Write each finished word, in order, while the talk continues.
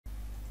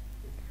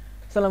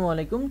আসসালামু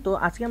আলাইকুম। তো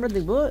আজকে আমরা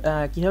দেখব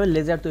কিভাবে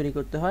লেজার তৈরি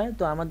করতে হয়।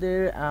 তো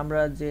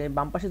আমরা যে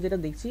বাম পাশে যেটা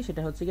দেখছি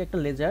সেটা হচ্ছে কি একটা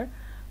লেজার।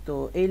 তো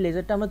এই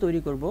লেজারটা আমরা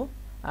তৈরি করব।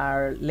 আর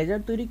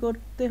লেজার তৈরি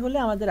করতে হলে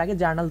আমাদের আগে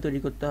জার্নাল তৈরি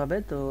করতে হবে।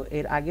 তো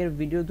এর আগের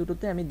ভিডিও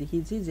দুটোতে আমি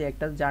দেখিয়েছি যে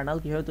একটা জার্নাল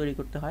কিভাবে তৈরি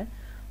করতে হয়।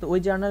 তো ওই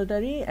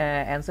জার্নালটারই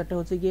অ্যান্সারটা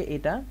হচ্ছে গিয়ে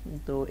এটা।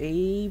 তো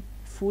এই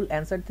ফুল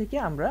অ্যান্সার থেকে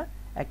আমরা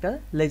একটা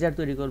লেজার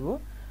তৈরি করব।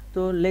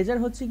 তো লেজার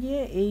হচ্ছে গিয়ে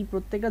এই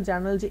প্রত্যেকটা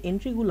জার্নাল যে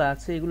এন্ট্রিগুলো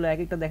আছে এগুলো এক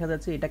একটা দেখা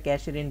যাচ্ছে, এটা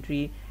ক্যাশের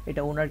এন্ট্রি,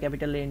 এটা ওনার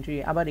ক্যাপিটালের এন্ট্রি,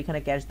 আবার এখানে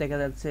ক্যাশ দেখা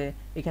যাচ্ছে,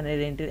 এখানে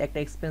রেন্টের একটা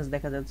এক্সপেন্স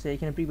দেখা যাচ্ছে,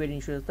 এখানে প্রিপেড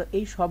ইন্স্যুরেন্স। তো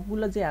এই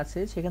সবগুলো যে আছে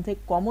সেখান থেকে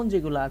কমন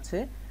যেগুলো আছে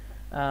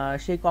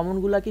সেই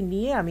কমনগুলোকে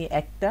নিয়ে আমি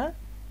একটা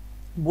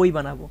বই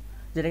বানাবো,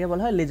 যেটাকে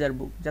বলা হয় লেজার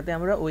বুক, যাতে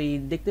আমরা ওই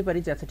দেখতে পারি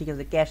যে আচ্ছা ঠিক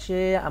আছে,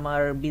 ক্যাশে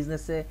আমার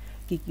বিজনেসে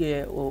কি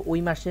ওই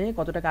মাসে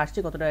কত টাকা আসছে,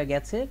 কত টাকা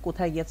গেছে,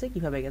 কোথায় গেছে,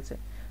 কিভাবে গেছে।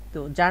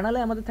 তো জার্নালে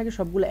আমাদের থাকে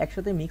সবগুলো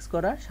একসাথে মিক্স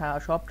করা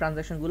সব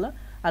ট্রানজ্যাকশনগুলো।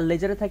 আর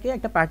লেজারে থাকে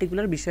একটা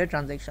পার্টিকুলার বিষয়ের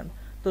ট্রানজ্যাকশন।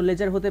 তো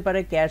লেজার হতে পারে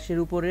ক্যাশের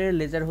উপরে,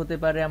 লেজার হতে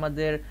পারে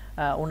আমাদের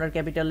ওনার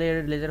ক্যাপিটালের,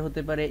 লেজার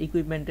হতে পারে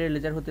ইকুইপমেন্টের,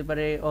 লেজার হতে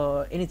পারে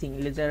এনিথিং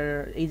লেজার।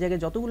 এই জায়গায়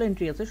যতগুলো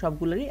এন্ট্রি আছে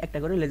সবগুলোরই একটা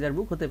করে লেজার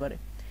বুক হতে পারে।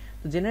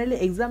 তো জেনারেলি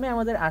এক্সামে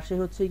আমাদের আসে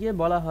হচ্ছে গিয়ে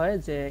বলা হয়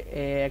যে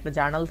একটা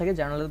জার্নাল থাকে,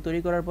 জার্নাল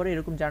তৈরি করার পরে,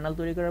 এরকম জার্নাল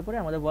তৈরি করার পরে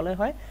আমাদের বলা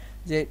হয়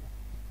যে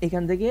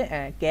এখান থেকে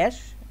ক্যাশ,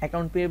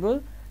 অ্যাকাউন্ট পেয়েবল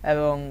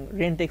এবং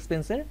রেন্ট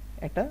এক্সপেন্সের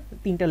একটা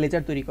 3টা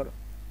লেজার তৈরি করো।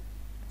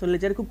 তো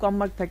লেজার খুব কম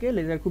মার্ক থাকে,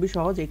 লেজার খুবই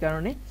সহজ এই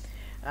কারণে।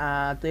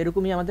 তো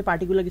এরকমই আমাদের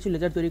পার্টিকুলার কিছু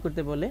লেজার তৈরি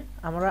করতে বলে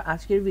আমরা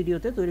আজকের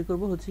ভিডিওতে তৈরি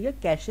করব হচ্ছে গিয়ে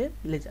ক্যাশের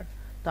লেজার।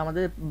 তো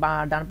আমাদের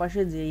ডান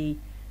পাশে যেই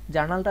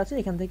জার্নালটা আছে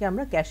এখান থেকে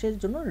আমরা ক্যাশের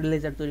জন্য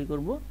লেজার তৈরি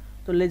করব।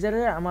 তো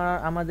লেজারে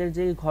আমাদের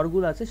যে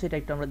ঘরগুলো আছে সেটা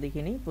একটু আমরা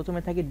দেখে নিই।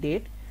 প্রথমে থাকে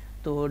ডেট।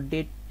 তো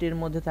ডেটের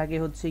মধ্যে থাকে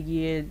হচ্ছে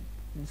গিয়ে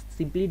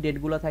সিম্পলি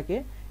ডেটগুলো থাকে।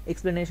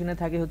 এক্সপ্লেনেশনে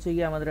থাকে হচ্ছে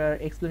গিয়ে আমাদের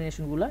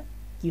এক্সপ্লেনেশনগুলো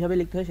কীভাবে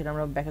লিখতে হয় সেটা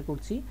আমরা ব্যাখ্যা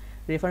করছি।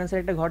 রেফারেন্সের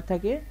একটা ঘর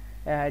থাকে,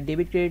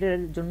 ডেবিট ক্রেডিটের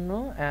জন্য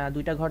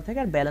 2টা ঘর থাকে,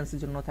 আর ব্যালেন্সের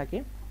জন্য থাকে।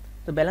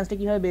 তো ব্যালেন্সটা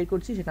কীভাবে বের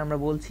করছি সেটা আমরা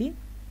বলছি।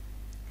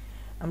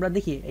 আমরা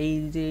দেখি এই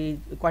যে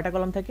কয়টা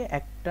কলাম থাকে,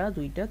 1টা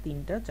 2টা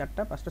 3টা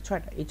 4টা 5টা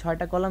 6টা, এই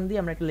 6টা কলাম দিয়ে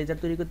আমরা একটা লেজার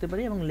তৈরি করতে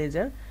পারি। এবং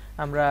লেজার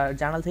আমরা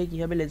জার্নাল থেকে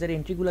কীভাবে লেজার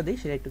এন্ট্রিগুলো দিই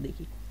সেটা একটু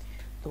দেখি।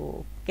 তো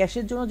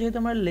ক্যাশের জন্য যেহেতু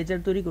আমরা লেজার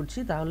তৈরি করছি,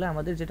 তাহলে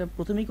আমাদের যেটা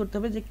প্রথমেই করতে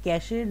হবে যে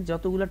ক্যাশের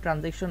যতগুলো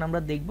ট্রানজ্যাকশন আমরা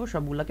দেখব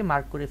সবগুলোকে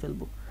মার্ক করে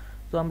ফেলবো।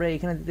 তো আমরা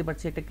এখানে দিতে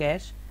পারছি একটা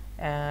ক্যাশ,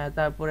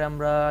 তারপরে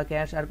আমরা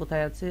ক্যাশ আর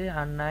কোথায় আছে,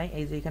 আর নাই,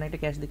 এই যে এখানে একটা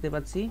ক্যাশ দেখতে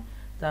পাচ্ছি,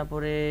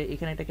 তারপরে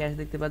এখানে একটা ক্যাশ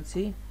দেখতে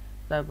পাচ্ছি,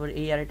 তারপর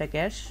এই আরেকটা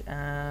ক্যাশ,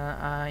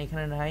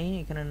 এখানে নাই,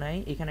 এখানে নাই,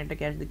 এখানে একটা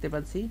ক্যাশ দেখতে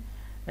পাচ্ছি,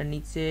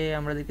 নিচে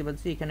আমরা দেখতে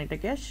পাচ্ছি এখানে একটা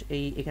ক্যাশ,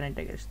 এখানে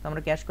একটা ক্যাশ। তো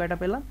আমরা ক্যাশ কয়টা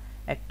পেলাম,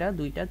 1টা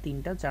 2টা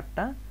 3টা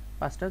 4টা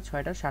 5টা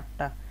 6টা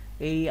 7টা।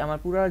 এই আমার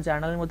পুরো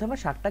জার্নালের মধ্যে আমরা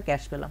 7টা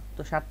ক্যাশ পেলাম।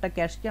 তো 7টা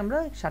ক্যাশকে আমরা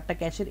 7টা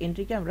ক্যাশের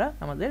এন্ট্রিকে আমরা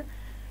আমাদের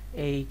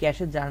এই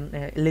ক্যাশের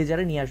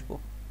লেজারে নিয়ে আসবো।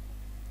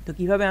 তো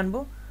কিভাবে আনবো,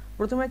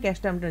 প্রথমে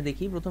ক্যাশটা আমরা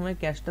দেখি। প্রথমে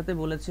ক্যাশটাতে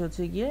বলেছে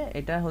হচ্ছে গিয়ে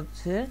এটা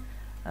হচ্ছে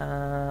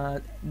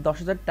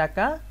 10,000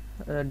 টাকা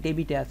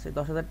ডেবিটে আছে।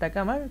 10,000 টাকা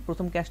আমার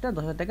প্রথম ক্যাশটা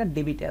 10,000 টাকা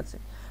ডেবিটে আছে।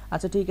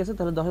 আচ্ছা ঠিক আছে,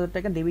 তাহলে 10,000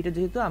 টাকা ডেবিটে,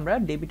 যেহেতু আমরা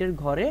ডেবিটের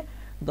ঘরে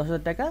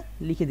 10,000 টাকা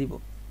লিখে দিব।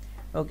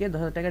 ওকে,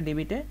 10,000 টাকা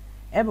ডেবিটে।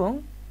 এবং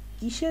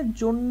কিসের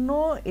জন্য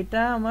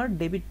এটা আমার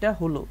ডেবিটটা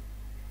হলো,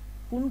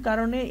 কোন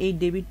কারণে এই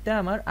ডেবিটটা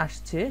আমার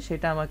আসছে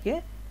সেটা আমাকে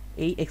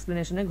এই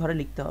এক্সপ্লেনেশনের ঘরে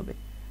লিখতে হবে।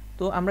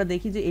 তো আমরা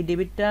দেখি যে এই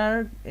ডেবিটটার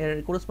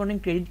কোরসপন্ডিং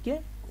ক্রেডিটকে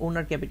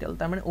ওনার ক্যাপিটাল,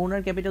 তার মানে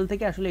ওনার ক্যাপিটাল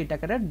থেকে আসলে এই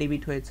টাকাটা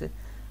ডেবিট হয়েছে,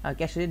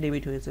 ক্যাশে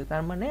ডেবিট হয়েছে।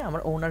 তার মানে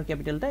আমরা ওনার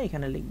ক্যাপিটালটা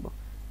এখানে লিখবো,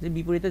 যে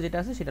বিপরীতে যেটা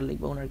আছে সেটা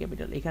লিখবো, ওনার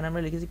ক্যাপিটাল। এখানে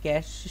আমরা লিখেছি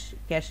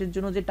ক্যাশের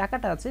জন্য যে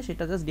টাকাটা আছে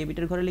সেটা জাস্ট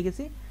ডেবিটের ঘরে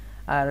লিখেছি,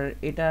 আর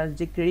এটা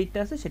যে ক্রেডিটটা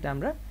আছে সেটা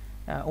আমরা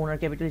ওনার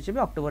ক্যাপিটাল হিসেবে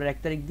অক্টোবরের 1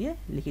 তারিখ দিয়ে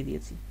লিখে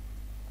দিয়েছি।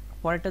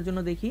 পরেরটার জন্য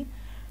দেখি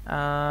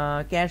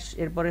ক্যাশ,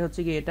 এরপরে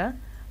হচ্ছে কি এটা।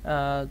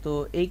 তো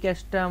এই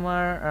ক্যাশটা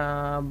আমার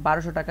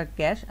 1200 টাকা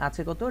ক্যাশ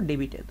আছে কত,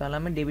 ডেবিটে। তাহলে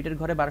আমি ডেবিটের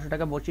ঘরে 1200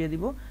 টাকা বসিয়ে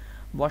দিব।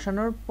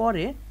 বসানোর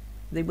পরে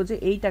দেখবো যে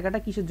এই টাকাটা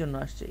কিসের জন্য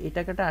আসছে, এই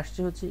টাকাটা আসছে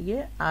হচ্ছে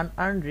গিয়ে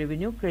আনআর্ন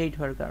রেভিনিউ ক্রেডিট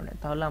হওয়ার কারণে।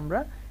 তাহলে আমরা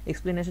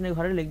এক্সপ্লেনেশনের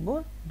ঘরে লিখবো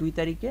 2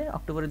 তারিখে,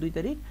 অক্টোবরের 2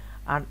 তারিখ,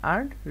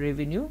 আনআর্ন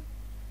রেভিনিউ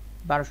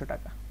 1200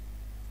 টাকা,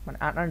 মানে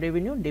আনআর্ন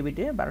রেভিনিউ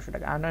ডেবিটে 1200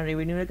 টাকা। আনআর্ন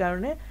রেভিনিউর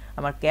কারণে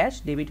আমার ক্যাশ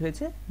ডেবিট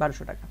হয়েছে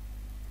 1200 টাকা।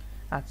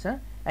 আচ্ছা,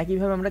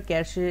 একইভাবে আমরা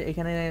ক্যাশে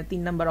এখানে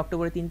 3 নাম্বার,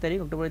 অক্টোবরের 3 তারিখ,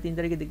 অক্টোবরের 3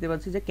 তারিখে দেখতে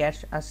পাচ্ছি যে ক্যাশ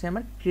আসছে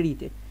আমার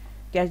ক্রেডিটে।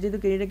 ক্যাশ যেহেতু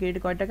ক্রেডিটে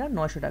কয় টাকা,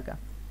 900 টাকা।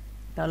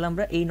 তাহলে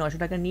আমরা এই 900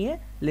 টাকা নিয়ে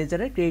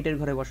লেজারের ক্রেডিটের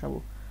ঘরে বসাবো।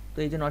 তো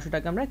এই যে 900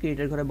 টাকা আমরা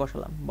ক্রেডিটের ঘরে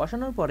বসালাম।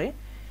 বসানোর পরে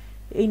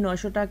এই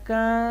 900 টাকা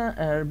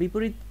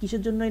বিপরীত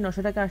কিসের জন্য এই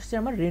 900 টাকা আসছে,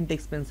 আমার রেন্ট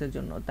এক্সপেন্সের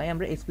জন্য। তাই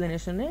আমরা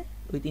এক্সপ্লেনেশনে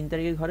ওই 3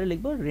 তারিখের ঘরে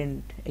লিখবো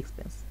রেন্ট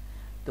এক্সপেন্স।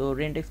 তো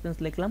রেন্ট এক্সপেন্স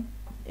লিখলাম।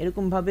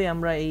 এরকমভাবে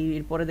আমরা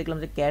এরপরে দেখলাম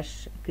যে ক্যাশ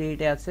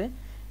ক্রেডিটে আছে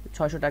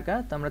 600 টাকা।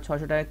 তো আমরা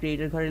 600 টাকা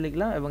ক্রেডিটের ঘরে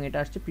লিখলাম, এবং এটা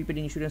আসছে প্রিপেড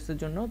ইন্স্যুরেন্সের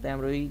জন্য, তাই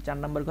আমরা ওই 4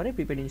 নাম্বার ঘরে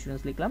প্রিপেড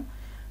ইন্স্যুরেন্স লিখলাম।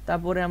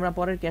 তারপরে আমরা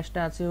পরের ক্যাশটা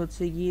আছে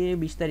হচ্ছে গিয়ে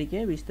 20 তারিখে।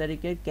 20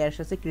 তারিখে ক্যাশ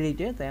আছে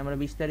ক্রেডিটে, তাই আমরা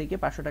 20 তারিখে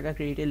 500 টাকা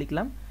ক্রেডিটে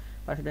লিখলাম,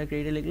 500 টাকা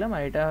ক্রেডিটে লিখলাম।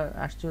 আর এটা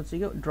আসছে হচ্ছে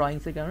গিয়ে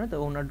ড্রয়িংসের কারণে, তো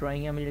ওনার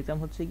ড্রয়িংয়ে আমি লিখলাম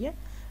হচ্ছে গিয়ে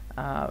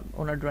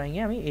ওনার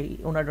ড্রয়িংয়ে আমি এই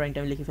ওনার ড্রয়িংটা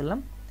আমি লিখে ফেললাম।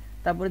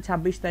 তারপরে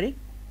 26 তারিখ,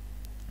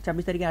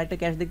 26 তারিখে আরেকটা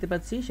ক্যাশ দেখতে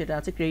পাচ্ছি, সেটা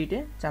আছে ক্রেডিটে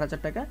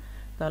 4000 টাকা।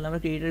 তাহলে আমরা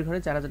ক্রেডিটের ঘরে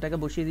 4000 টাকা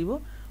বসিয়ে দিব।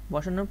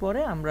 বসানোর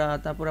পরে আমরা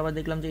তারপর আবার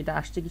দেখলাম যে এটা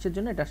আসছে কিসের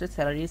জন্য, এটা আসছে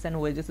স্যালারিজ অ্যান্ড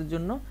ওয়েজেসের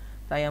জন্য।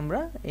 তাই আমরা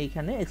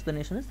এইখানে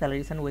এক্সপ্লেনেশনে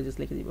স্যালারিজ অ্যান্ড ওয়েজেস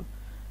লিখে দিব।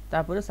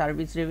 তারপরে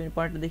সার্ভিস রেভিনিউ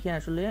পয়েন্টটা দেখি,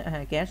 আসলে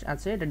হ্যাঁ ক্যাশ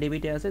আছে, এটা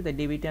ডেবিটে আছে, তাই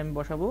ডেবিটে আমি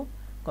বসাবো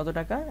কত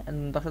টাকা,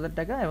 10,000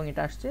 টাকা, এবং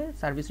এটা আসছে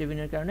সার্ভিস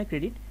রেভিনিউর কারণে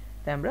ক্রেডিট,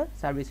 তাই আমরা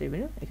সার্ভিস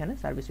রেভিনিউ এখানে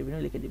সার্ভিস রেভিনিউ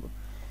লিখে দিব।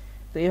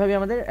 তো এইভাবে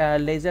আমাদের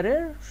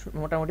লেজারের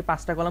মোটামুটি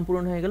 5টা কলাম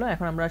পূরণ হয়ে গেল।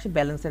 এখন আমরা আসি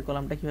ব্যালেন্সের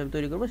কলামটা কীভাবে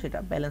তৈরি করবো সেটা।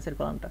 ব্যালেন্সের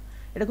কলামটা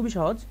এটা খুবই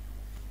সহজ।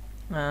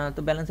 তো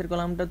ব্যালেন্সের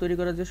কলামটা তৈরি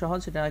করা যে সহজ,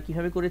 সেটা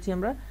কীভাবে করেছি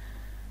আমরা,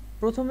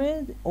 প্রথমে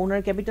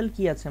ওনার ক্যাপিটাল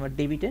কি আছে আমার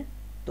ডেবিটে,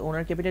 তো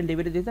ওনার ক্যাপিটাল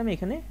ডেবিটে যেহেতু আমি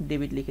এখানে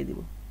ডেবিট লিখে দিব,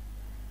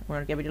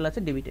 ওনার ক্যাপিটাল আছে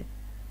ডেবিটে।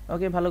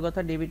 ওকে, ভালো কথা,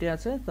 ডেবিটে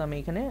আছে, তো আমি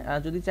এখানে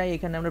যদি চাই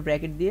এখানে আমরা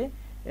ব্র্যাকেট দিয়ে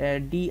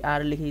ডিআর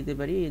লিখে দিতে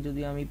পারি।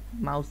 যদি আমি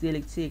মাউস দিয়ে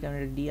লিখছি এখানে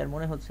ডিআর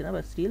মনে হচ্ছে না,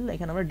 বা স্টিল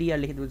এখানে আমরা ডিআর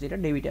লিখে দেবো যেটা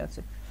ডেবিটে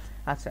আছে।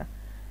 আচ্ছা,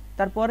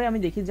 তারপরে আমি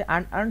দেখি যে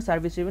আর্ন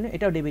সার্ভিস রেভিনিউ,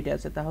 এটাও ডেবিটে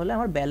আছে, তাহলে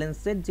আমার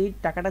ব্যালেন্সের যেই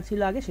টাকাটা ছিল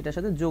আগে সেটার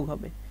সাথে যোগ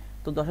হবে।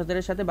 তো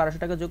 10,000-এর সাথে 1200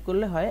 টাকা যোগ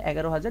করলে হয়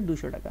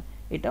 11,200 টাকা,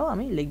 এটাও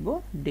আমি লিখবো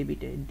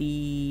ডেবিটে,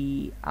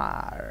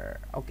 ডিআর।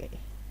 ওকে,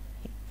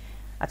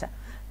 আচ্ছা,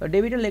 তো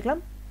ডেবিটে লিখলাম।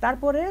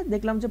 তারপরে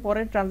দেখলাম যে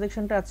পরের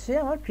ট্রানজ্যাকশনটা আছে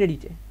আমার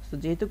ক্রেডিটে। তো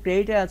যেহেতু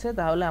ক্রেডিটে আছে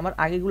তাহলে আমার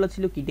আগেগুলো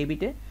ছিল কি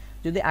ডেবিটে,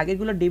 যদি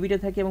আগেগুলো ডেবিটে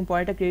থাকে এবং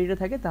পরেরটা ক্রেডিটে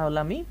থাকে তাহলে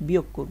আমি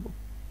বিয়োগ করব।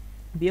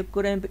 বিয়োগ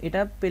করে আমি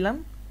এটা পেলাম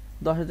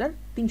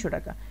 10,300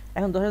 টাকা।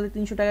 এখন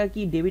 10,300 টাকা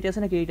কি ডেবিট আছে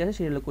না ক্রেডিট আছে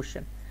সেটা হলো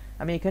কোশ্চেন।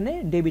 আমি এখানে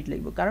ডেবিট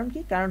লিখবো, কারণ কি,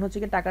 কারণ হচ্ছে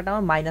কি টাকাটা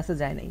আমার মাইনাসে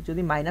যায় নাই,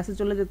 যদি মাইনাসে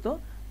চলে যেত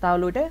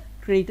তাহলে ওইটা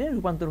ক্রেডিটে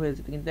রূপান্তর হয়ে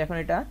যেত, কিন্তু এখন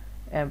এটা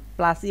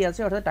প্লাসই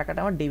আছে, অর্থাৎ টাকাটা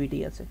আমার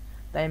ডেবিটই আছে,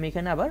 তাই আমি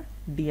এখানে আবার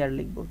ডিআর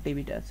লিখবো,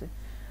 ডেবিটে আছে।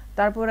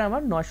 তারপরে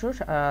আমার 900,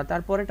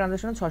 তারপরে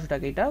ট্রানজাকশন 600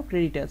 টাকা, এটাও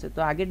ক্রেডিটে আছে। তো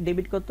আগের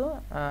ডেবিট কত,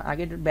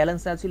 আগের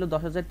ব্যালেন্স ছিল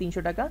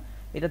 10,300 টাকা,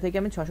 এটা থেকে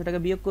আমি 600 টাকা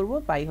বিয়োগ করব,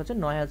 পাই হচ্ছে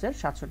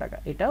 9,700 টাকা,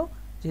 এটাও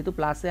যেহেতু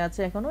প্লাসে আছে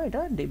এখনও,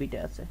 এটা ডেবিটে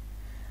আছে।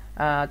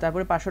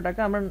 তারপরে 500 টাকা,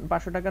 আমরা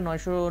 500 টাকা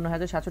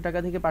 9,700 টাকা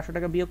থেকে 500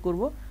 টাকা বিয়োগ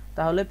করব,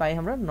 তাহলে পাই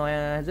আমরা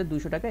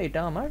 9,200 টাকা,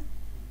 এটাও আমার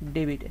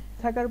ডেবিটে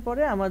থাকার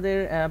পরে আমাদের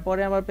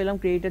পরে আবার পেলাম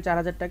ক্রেডিটে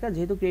 4,000 টাকা।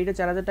 যেহেতু ক্রেডিটে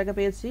 4,000 টাকা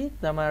পেয়েছি,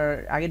 তো আমার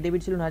আগের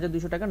ডেবিট ছিল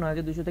 9,200 টাকা,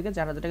 9,200 থেকে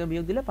 4,000 টাকা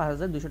বিয়োগ দিলে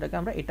 5,200 টাকা,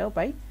 আমরা এটাও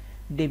পাই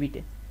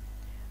ডেবিটে।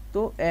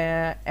 তো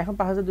এখন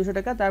 5,200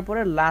 টাকা, তারপরে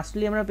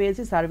লাস্টলি আমরা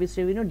পেয়েছি সার্ভিস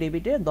রেভিনিউ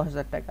ডেবিটে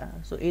 10,000 টাকা।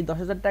 সো এই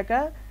 10,000 টাকা,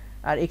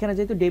 আর এখানে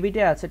যেহেতু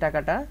ডেবিটে আছে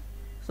টাকাটা,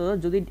 সো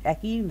যদি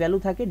একই ভ্যালু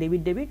থাকে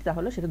ডেবিট ডেবিট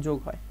তাহলে সেটা যোগ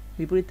হয়,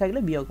 বিপরীত থাকলে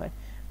বিয়োগ হয়।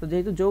 তো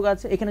যেহেতু যোগ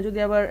আছে এখানে, যদি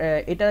আবার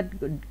এটা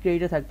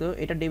ক্রেডিটে থাকতো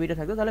এটা ডেবিটে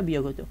থাকতো তাহলে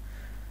বিয়োগ হতো।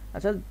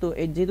 আচ্ছা, তো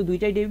যেহেতু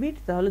দুইটাই ডেবিট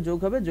তাহলে যোগ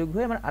হবে, যোগ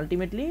হয়ে আমার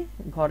আলটিমেটলি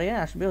ঘরে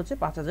আসবে হচ্ছে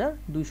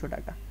 5,200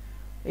 টাকা।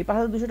 এই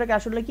 5,200 টাকা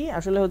আসলে কি,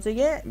 আসলে হচ্ছে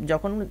গিয়ে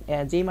যখন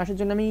যেই মাসের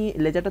জন্য আমি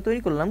লেজারটা তৈরি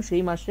করলাম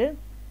সেই মাসের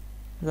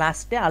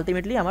লাস্টে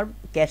আলটিমেটলি আমার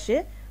ক্যাশে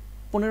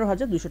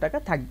 15,200 টাকা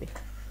থাকবে।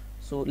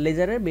 সো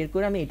লেজারে বের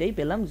করে আমি এটাই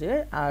পেলাম যে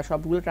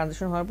সবগুলো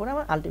ট্রানজ্যাকশন হওয়ার পরে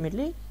আমার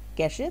আলটিমেটলি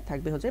ক্যাশে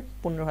থাকবে হচ্ছে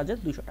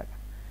 15,200 টাকা।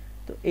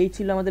 তো এই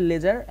ছিল আমাদের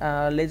লেজার।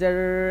 লেজার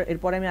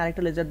এরপরে আমি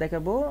আরেকটা লেজার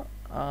দেখাবো।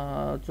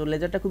 তো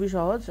লেজারটা খুবই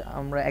সহজ,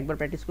 আমরা একবার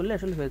প্র্যাকটিস করলে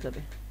আসলে হয়ে যাবে।